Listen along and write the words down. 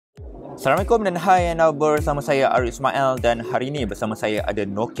Assalamualaikum dan hai anda, bersama saya Arif Ismail dan hari ini bersama saya ada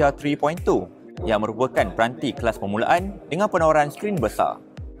Nokia 3.2 yang merupakan peranti kelas permulaan dengan penawaran skrin besar.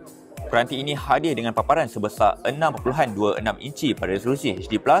 Peranti ini hadir dengan paparan sebesar 6.26 inci pada resolusi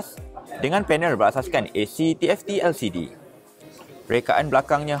HD+, dengan panel berasaskan AC TFT LCD. Rekaan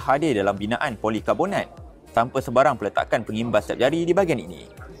belakangnya hadir dalam binaan polikarbonat tanpa sebarang peletakan pengimbas step jari di bahagian ini.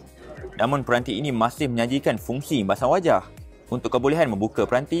 Namun peranti ini masih menyajikan fungsi imbasan wajah untuk kebolehan membuka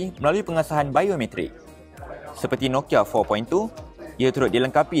peranti melalui pengasahan biometrik. Seperti Nokia 4.2, ia turut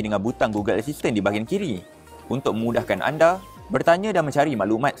dilengkapi dengan butang Google Assistant di bahagian kiri untuk memudahkan anda bertanya dan mencari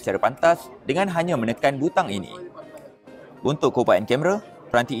maklumat secara pantas dengan hanya menekan butang ini. Untuk keupayaan kamera,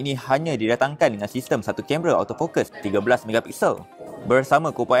 peranti ini hanya didatangkan dengan sistem satu kamera autofocus 13 megapiksel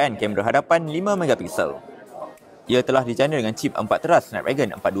bersama keupayaan kamera hadapan 5 megapiksel. Ia telah dijana dengan chip 4 teras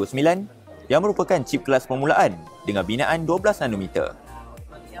Snapdragon 429 yang merupakan chip kelas permulaan dengan binaan 12 nanometer.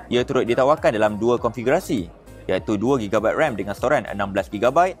 Ia turut ditawarkan dalam dua konfigurasi, iaitu 2GB RAM dengan storan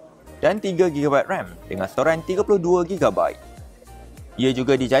 16GB dan 3GB RAM dengan storan 32GB. Ia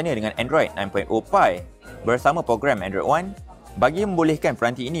juga dijana dengan Android 9.0 Pie bersama program Android One bagi membolehkan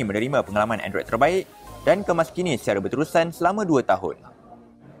peranti ini menerima pengalaman Android terbaik dan kemas kini secara berterusan selama 2 tahun.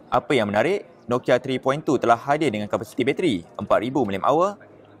 Apa yang menarik, Nokia 3.2 telah hadir dengan kapasiti bateri 4000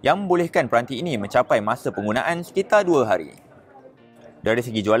 mAh yang membolehkan peranti ini mencapai masa penggunaan sekitar 2 hari. Dari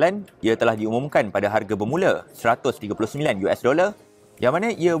segi jualan, ia telah diumumkan pada harga bermula $139 yang mana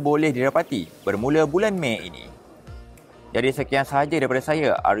ia boleh didapati bermula bulan Mei ini. Jadi sekian sahaja daripada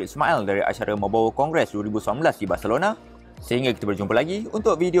saya, Arif Ismail, dari acara Mobile Congress 2019 di Barcelona. Sehingga kita berjumpa lagi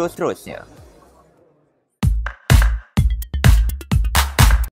untuk video seterusnya.